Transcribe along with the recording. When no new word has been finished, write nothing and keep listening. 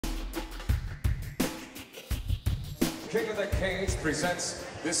King of the Cage presents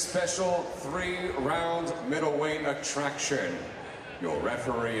this special 3-round middleweight attraction. Your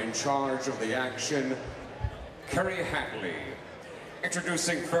referee in charge of the action, Kerry Hatley.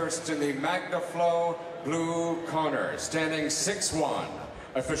 Introducing first in the MagnaFlow blue corner, standing 6'1",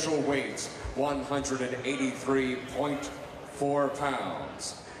 official weight 183.4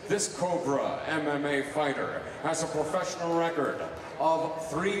 pounds. This Cobra MMA fighter has a professional record of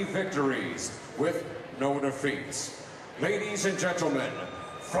 3 victories with no defeats. Ladies and gentlemen,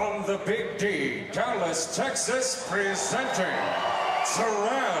 from the Big D, Dallas, Texas, presenting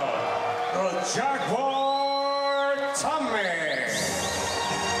Terrell, the Jaguar Tommy.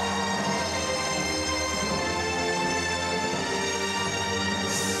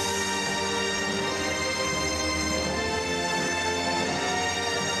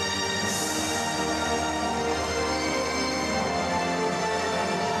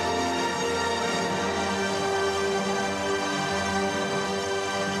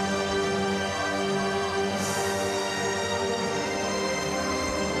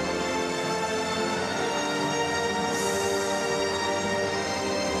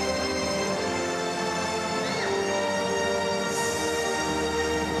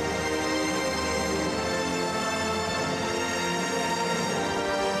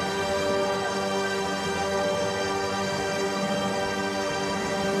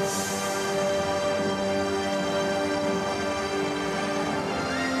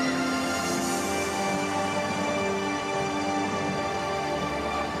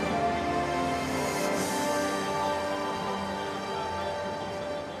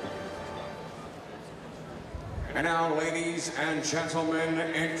 And now, ladies and gentlemen,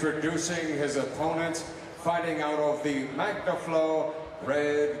 introducing his opponent, fighting out of the MagnaFlow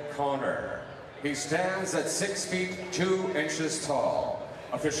red corner. He stands at 6 feet 2 inches tall.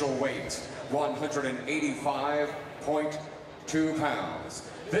 Official weight, 185.2 pounds.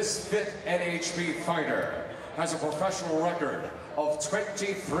 This fit NHB fighter has a professional record of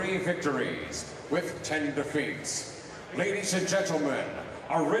 23 victories with 10 defeats. Ladies and gentlemen,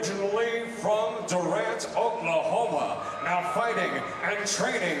 originally from Durant, Oklahoma, now fighting and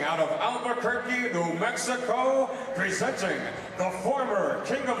training out of Albuquerque, New Mexico, presenting the former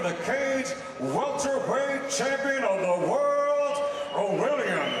King of the Cage, welterweight champion of the world,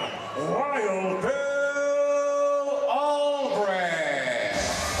 William Wild Bill Albrecht.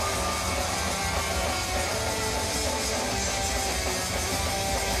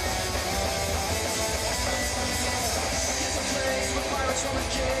 From the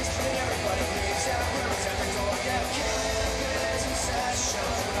kids, and everybody needs that rooms at the door. Get campus and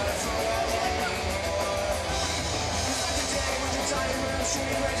sessions, but it's all anymore. It's like the day when you're dining room,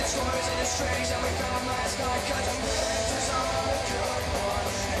 shooting range of stories in the strings that we found last night. Cause the rent is on a good one,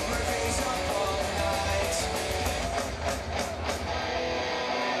 and Murphy's up all night.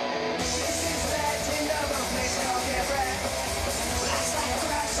 This is legend of a place called Albrecht. Last like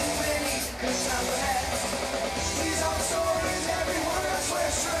cracks and many good times ahead. These are the stories everyone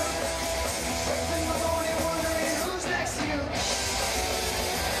swears true. Waking the morning wondering who's next to you.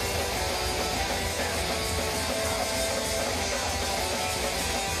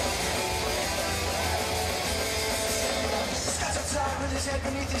 Scott's outside with his head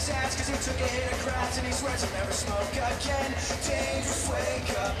beneath his hands, cause he took a hit of grass and he swears he'll never smoke again. Dangerous,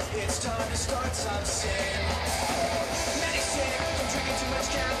 wake up, it's time to start some sin. Many sick from drinking too much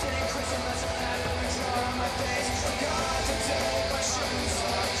Captain and Christmas. I had a draw on my face. Forgot to take my shoes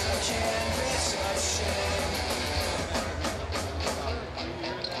off the canvas of shame.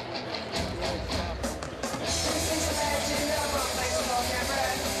 This is a legend of a place called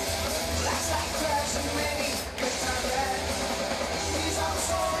Albrecht. Last like crabs and many good times ahead. These are the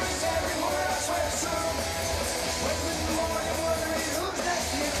stories everywhere, I swear it's true. Wake in the morning wondering who's next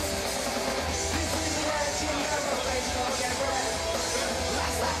to you. This is a legend of a place called Albrecht.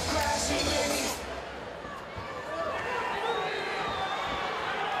 Last like crabs.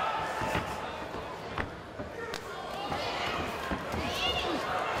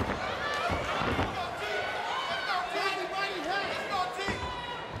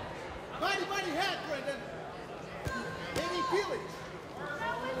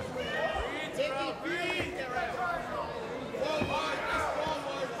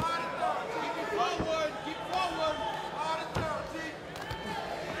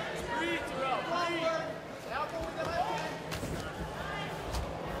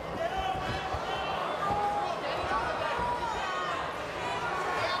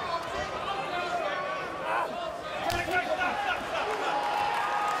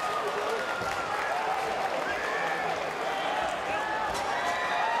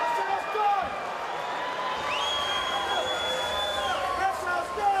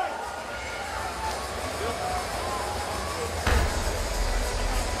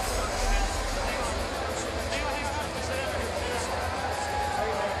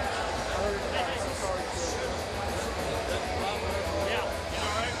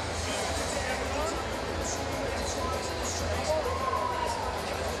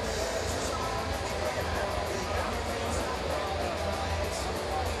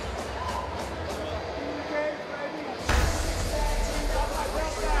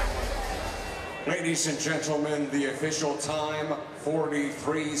 Ladies and gentlemen, the official time,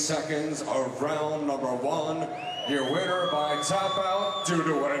 43 seconds of round number 1. Your winner by tap out due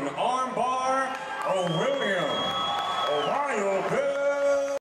to an armbar, William Ohio Bill.